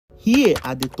Here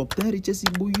are the top 10 richest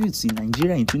Igbo youths in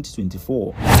Nigeria in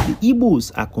 2024. The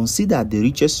Igbos are considered the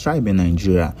richest tribe in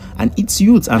Nigeria, and its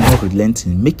youths are not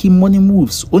relenting, making money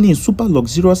moves, owning super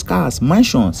luxurious cars,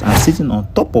 mansions, and sitting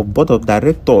on top of board of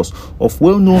directors of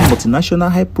well-known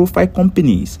multinational high-profile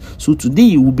companies. So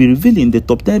today, we'll be revealing the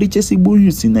top 10 richest Igbo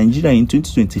youths in Nigeria in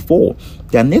 2024,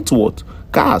 their net worth,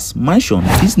 cars, mansion,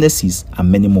 businesses,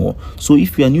 and many more. So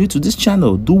if you are new to this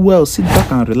channel, do well, sit back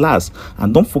and relax,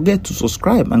 and don't forget to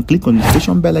subscribe and click on the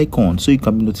notification bell icon so you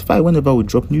can be notified whenever we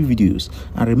drop new videos.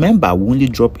 And remember, we only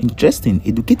drop interesting,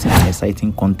 educating, and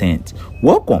exciting content.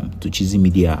 Welcome to Cheesy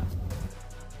Media.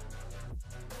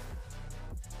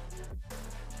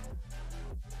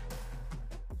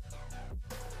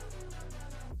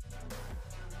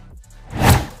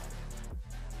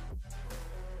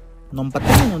 Number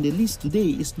 10 on the list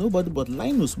today is nobody but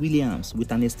Linus Williams with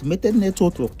an estimated net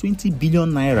worth of 20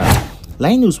 billion naira.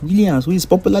 Linus Williams, who is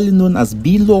popularly known as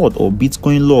B-Lord or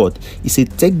Bitcoin Lord, is a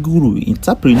tech guru,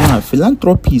 entrepreneur,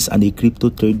 philanthropist, and a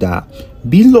crypto trader.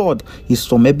 B-Lord is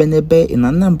from Ebenebe in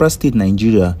Anambra State,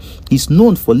 Nigeria. He is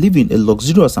known for living a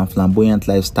luxurious and flamboyant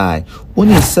lifestyle,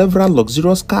 owning several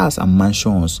luxurious cars and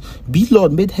mansions.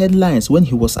 B-Lord made headlines when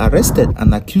he was arrested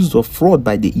and accused of fraud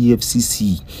by the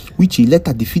EFCC, which he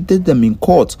later defeated them in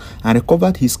court and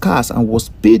recovered his cars and was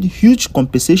paid huge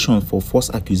compensation for false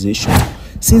accusation.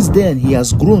 Since then, he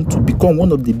has grown to become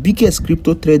one of the biggest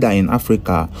crypto traders in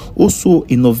Africa, also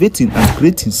innovating and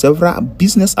creating several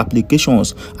business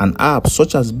applications and apps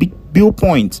such as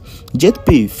Billpoint,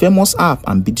 JetPay, Famous App,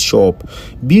 and BitShop.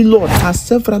 B-Lord has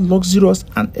several luxurious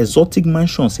and exotic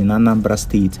mansions in Anambra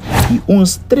State. He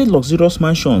owns 3 luxurious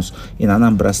mansions in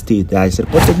Anambra State that is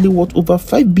reportedly worth over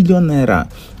 5 billion naira.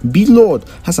 B-Lord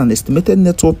has an estimated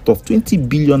net worth of 20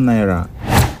 billion naira.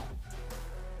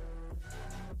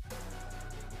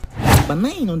 Number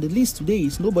 9 on the list today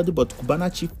is nobody but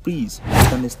Cubana Chief Priest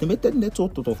with an estimated net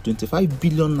worth of 25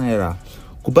 billion naira.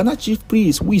 Cubana Chief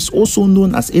Priest, who is also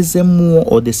known as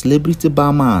Ezemo or the Celebrity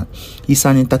Barman, is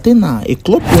an entertainer, a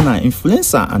club owner,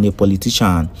 influencer, and a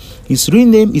politician. His real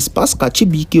name is Pascal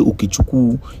Chibike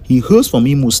Okechukwu. He hails from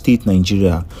Imo State,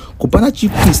 Nigeria. Cubana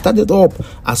Chief Priest started up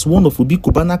as one of Obi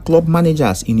Cubana club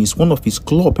managers in one of his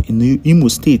clubs in Imo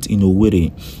State in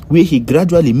Owerri, where he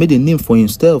gradually made a name for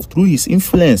himself through his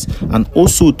influence and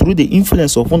also through the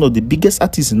influence of one of the biggest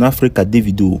artists in Africa,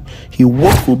 Davido. He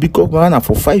worked for Obi Cubana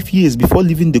for 5 years before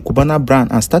leaving the Cubana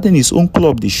brand and starting his own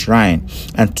club, The Shrine.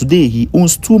 And today he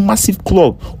owns 2 massive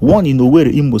clubs, one in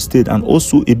Owerri, Imo State, and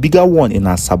also a bigger one in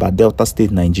Asaba, Delta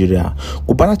State, Nigeria.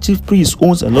 Cubana Chief Priest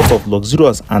owns a lot of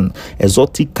luxurious and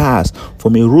exotic cars,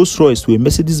 from a Rolls Royce to a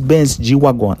Mercedes-Benz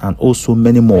G-Wagon, and also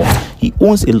many more. He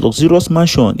owns a luxurious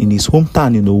mansion in his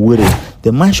hometown in Owerri.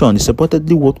 The mansion is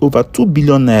reportedly worth over 2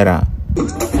 billion naira.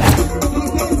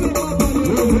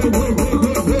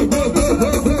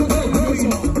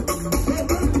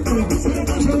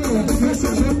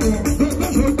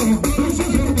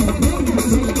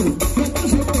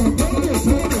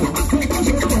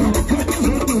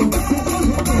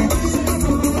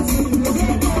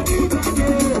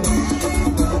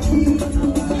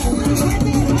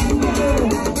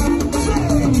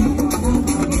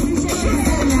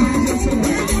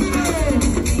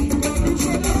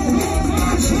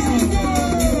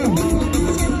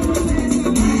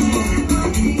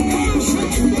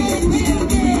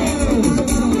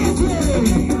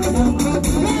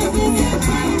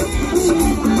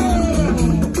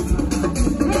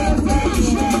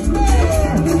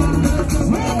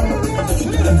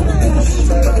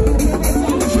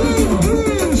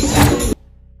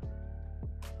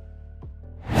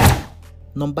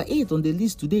 Number 8 on the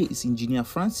list today is Engineer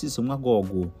Francis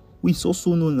Nwagogo, who is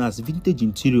also known as Vintage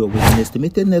Interior with an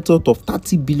estimated net worth of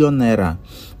 30 billion naira.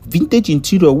 Vintage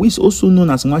Interior, who is also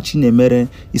known as Nwachinemere,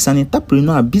 is an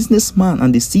entrepreneur, businessman,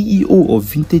 and the CEO of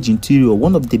Vintage Interior,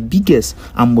 one of the biggest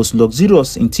and most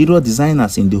luxurious interior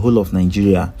designers in the whole of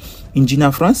Nigeria.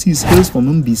 Engineer Francis hails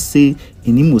from Mbise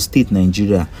in Imo State,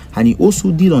 Nigeria, and he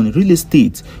also deals on real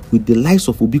estate with the likes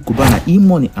of Obi Cubana,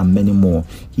 E-Money, and many more.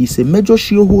 He is a major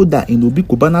shareholder in Obi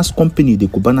Cubana's company, the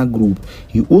Cubana Group.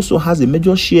 He also has a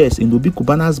major shares in Obi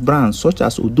Cubana's brands such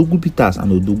as Odogu Peters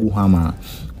and Odogu Hammer.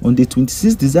 On the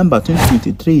 26th December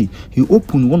 2023, he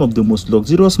opened one of the most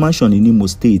luxurious mansions in Imo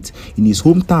State, in his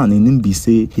hometown in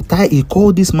Mbise. He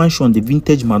called this mansion the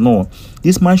Vintage Manor.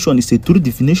 This mansion is a true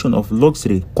definition of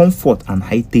luxury, comfort, and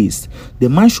high taste. The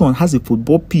mansion has a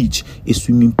football pitch, a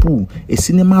swimming pool, a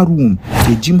cinema room,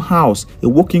 a gym house, a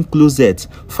walk-in closet,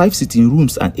 5 sitting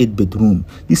rooms, and 8 bedrooms.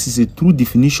 This is a true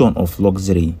definition of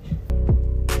luxury.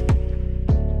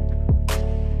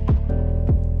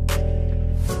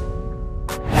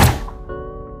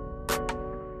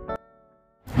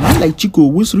 like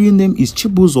Chiko, whose real name is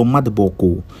Chibuzo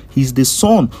Madboko. He is the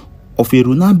son of a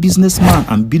renowned businessman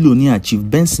and billionaire, Chief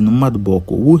Benson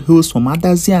Madboko, who hails from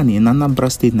Adaziani in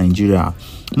Anambra State, Nigeria.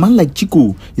 Man like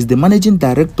Chiko is the managing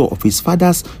director of his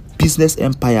father's business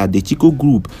empire, the Chiko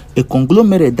Group, a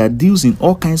conglomerate that deals in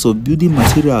all kinds of building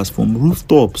materials from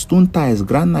rooftops, stone tiles,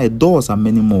 granite, doors, and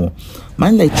many more.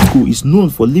 Man like Chiko is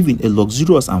known for living a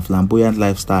luxurious and flamboyant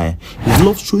lifestyle. He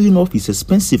loves showing off his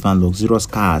expensive and luxurious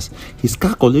cars. His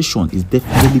car collection is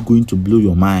definitely going to blow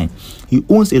your mind. He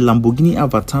owns a Lamborghini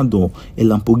Aventador, a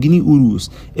Lamborghini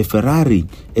Urus, a Ferrari,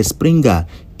 a Springer,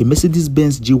 a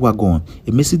Mercedes-Benz G-Wagon,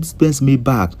 a Mercedes-Benz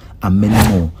Maybach, and many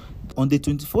more. On the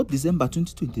 24th December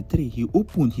 2023, he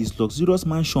opened his luxurious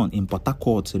mansion in Port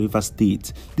Harcourt, Rivers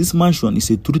State. This mansion is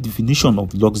a true definition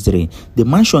of luxury. The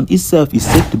mansion itself is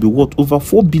said to be worth over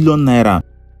 4 billion naira.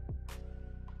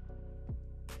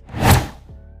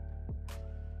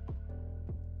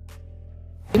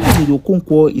 Kennedy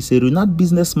Okonkwo is a renowned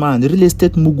businessman, real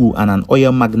estate mogul, and an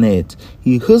oil magnate.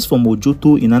 He hails from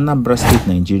Ojoto in Anambra State,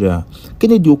 Nigeria.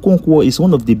 Kennedy Okonkwo is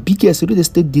one of the biggest real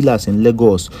estate dealers in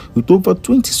Lagos, with over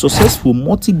 20 successful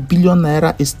multi-billion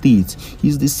naira estates. He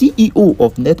is the CEO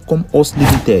of Networth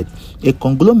Limited, a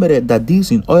conglomerate that deals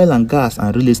in oil and gas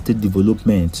and real estate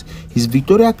development. His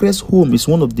Victoria Crest home is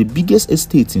one of the biggest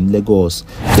estates in Lagos.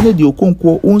 Kennedy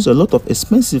Okonkwo owns a lot of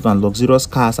expensive and luxurious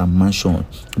cars and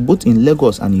mansions, both in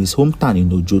Lagos and his hometown in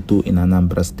Ojoto in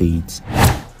Anambra State.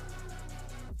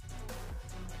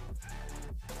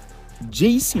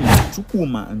 Jason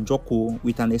Chukwuma Njoko,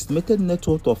 with an estimated net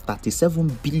worth of 37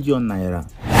 billion naira.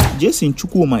 Jason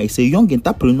Chukwuma is a young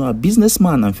entrepreneur,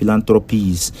 businessman, and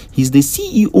philanthropist. He is the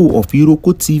CEO of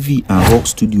Iroko TV and Rock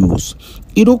Studios.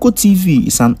 Iroko TV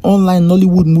is an online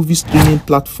Nollywood movie streaming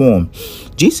platform.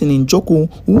 Jason Njoko,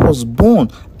 who was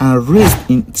born and raised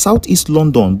in Southeast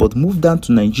London but moved down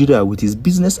to Nigeria with his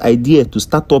business idea to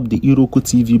start up the Iroko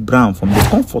TV brand from the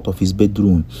comfort of his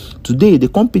bedroom. Today, the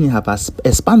company has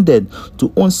expanded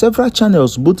to own several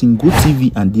channels both in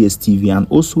GoTV and DSTV, and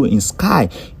also in Sky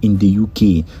in the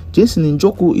UK. Jason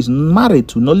Njoko is married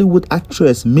to Nollywood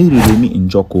actress Mary Remi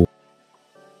Njoko.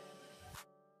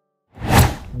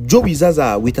 Joey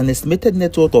Zaza, with an estimated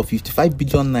net worth of 55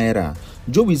 billion naira.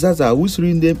 Joey Zaza, whose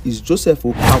real name is Joseph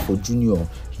Okafor Jr.,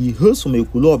 he hails from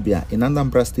Ekulobia in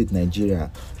Anambra State,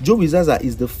 Nigeria. Joey Zaza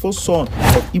is the first son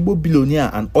of Igbo billionaire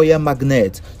and oil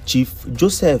magnate Chief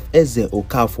Joseph Eze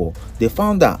Okafor, the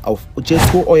founder of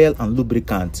Jesco Oil and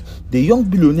Lubricant. The young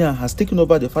billionaire has taken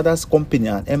over the father's company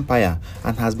and empire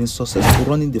and has been successful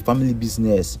running the family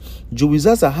business. Joey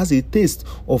Zaza has a taste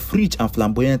of rich and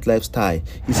flamboyant lifestyle.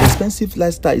 His expensive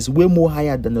lifestyle is way more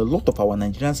higher than a lot of our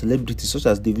Nigerian celebrities such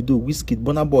as Davido, Wizkid,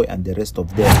 Burna Boy, and the rest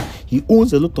of them. He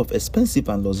owns a lot of expensive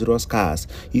and luxurious cars.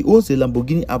 He owns a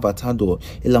Lamborghini Aventador,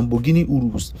 a Lamborghini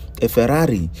Urus, a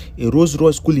Ferrari, a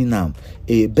Rolls-Royce Cullinan,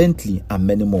 a Bentley, and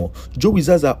many more. Joey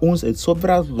Zaza owns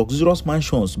several luxurious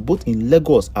mansions both in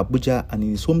Lagos, Abuja, and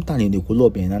in his hometown in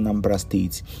Ekulobia in Anambra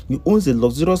State. He owns a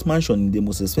luxurious mansion in the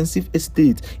most expensive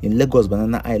estate in Lagos,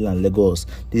 Banana Island, Lagos.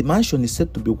 The mansion is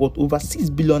said to be worth over 6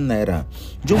 billion naira.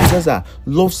 Joey Zaza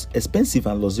loves expensive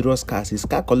and luxurious cars. His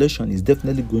car collection is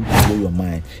definitely going to blow your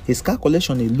mind. His car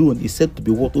collection alone is said to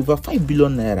be worth over 5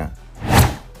 billion naira.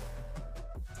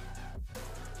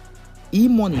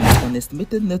 E-Money, with an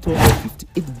estimated net worth of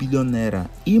 58 billion naira.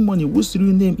 E-Money, whose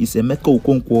real name is Emeka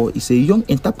Okonkwo, is a young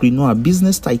entrepreneur,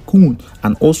 business tycoon,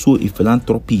 and also a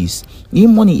philanthropist.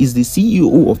 E-Money is the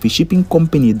CEO of a shipping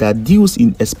company that deals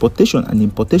in exportation and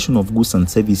importation of goods and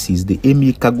services, the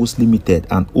EMI Cargos Limited,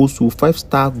 and also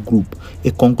 5-Star Group,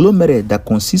 a conglomerate that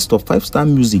consists of 5-Star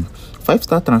Music,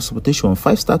 5-Star Transportation,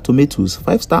 5-Star Tomatoes,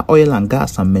 5-Star Oil and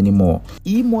Gas, and many more.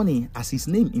 E-Money, as his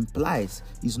name implies,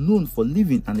 is known for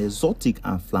living an exotic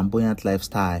and flamboyant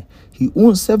lifestyle. He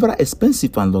owns several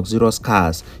expensive and luxurious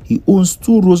cars. He owns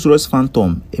 2 Rolls-Royce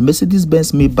Phantom, a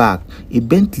Mercedes-Benz Maybach, a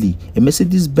Bentley, a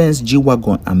Mercedes-Benz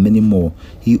G-Wagon, and many more.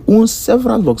 He owns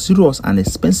several luxurious and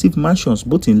expensive mansions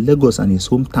both in Lagos and his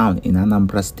hometown in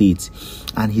Anambra State.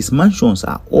 And his mansions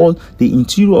are all, the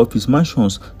interior of his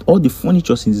mansions, all the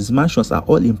furniture in his mansions are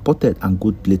all imported and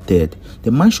gold plated.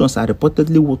 The mansions are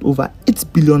reportedly worth over 8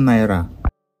 billion naira.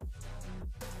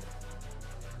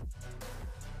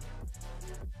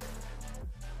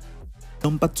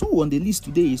 Number 2 on the list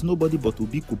today is nobody but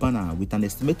Obi Kubana, with an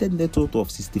estimated net worth of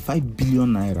 65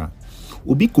 billion naira.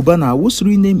 Obi Kubana, whose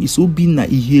real name is Obinna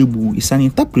Ihegbu, is an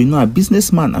entrepreneur,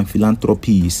 businessman, and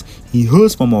philanthropist. He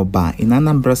hails from Oba in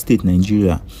Anambra State,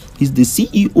 Nigeria. He's the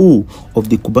CEO of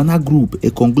the Kubana Group,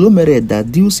 a conglomerate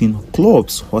that deals in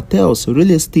clubs, hotels,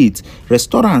 real estate,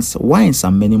 restaurants, wines,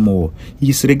 and many more. He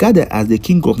is regarded as the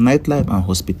king of nightlife and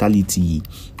hospitality.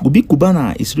 Obi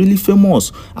Kubana is really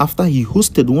famous after he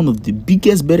hosted one of the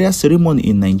biggest burial ceremonies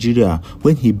in Nigeria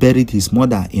when he buried his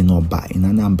mother in Oba in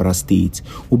Anambra State.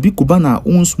 Obi Kubana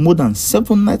owns more than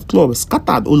 7 nightclubs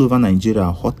scattered all over Nigeria,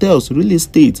 hotels, real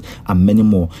estate, and many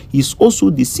more. He is also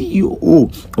the CEO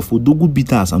of Odogu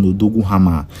Bitters and Odogu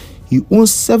Hammer. He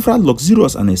owns several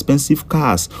luxurious and expensive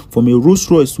cars, from a Rolls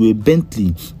Royce to a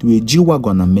Bentley to a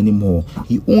G-Wagon and many more.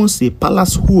 He owns a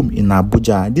palace home in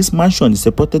Abuja. This mansion is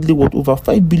reportedly worth over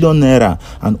 5 billion naira,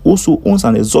 and also owns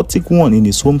an exotic one in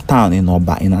his hometown in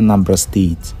Oba in Anambra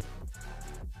State.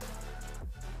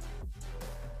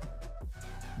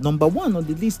 Number 1 on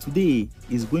the list today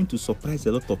is going to surprise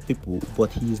a lot of people,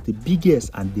 but he is the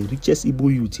biggest and the richest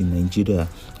Igbo youth in Nigeria.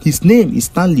 His name is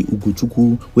Stanley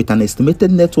Ugochukwu, with an estimated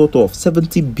net worth of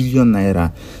 70 billion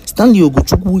naira. Stanley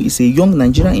Ugochukwu is a young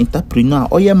Nigerian entrepreneur,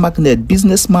 oil magnate,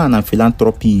 businessman, and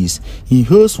philanthropist. He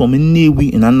hails from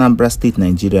Nnewi in Anambra State,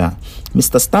 Nigeria.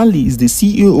 Mr. Stanley is the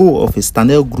CEO of a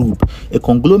Stanel Group, a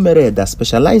conglomerate that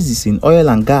specializes in oil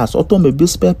and gas, automobile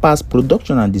spare parts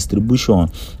production and distribution.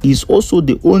 He is also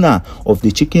the owner of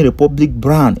the Chicken Republic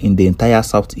brand in the entire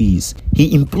Southeast.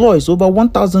 He employs over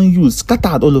 1,000 youths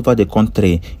scattered all over the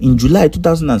country. In July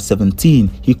 2017,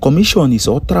 he commissioned his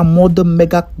ultra-modern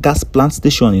mega gas plant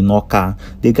station in Oka.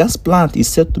 The gas plant is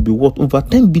said to be worth over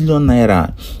 10 billion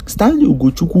naira. Stanley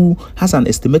Ugochukwu has an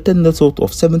estimated net worth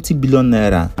of 70 billion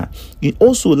naira. In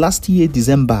also last year,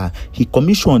 December, he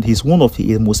commissioned one of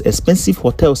the most expensive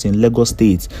hotels in Lagos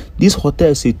State. This hotel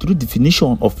is a true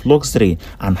definition of luxury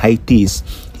and high taste.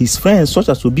 His friends such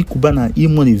as Obi Kubana and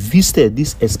Imoni visited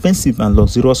this expensive and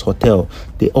luxurious hotel.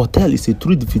 The hotel is a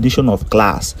true definition of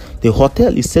class. The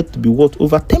hotel is said to be worth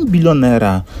over 10 billion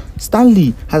naira.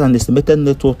 Stanley has an estimated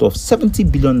net worth of 70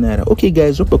 billion naira. Okay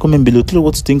guys, drop a comment below. Tell me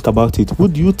what you think about it. Who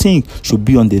do you think should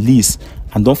be on the list?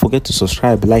 And don't forget to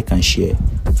subscribe, like, and share.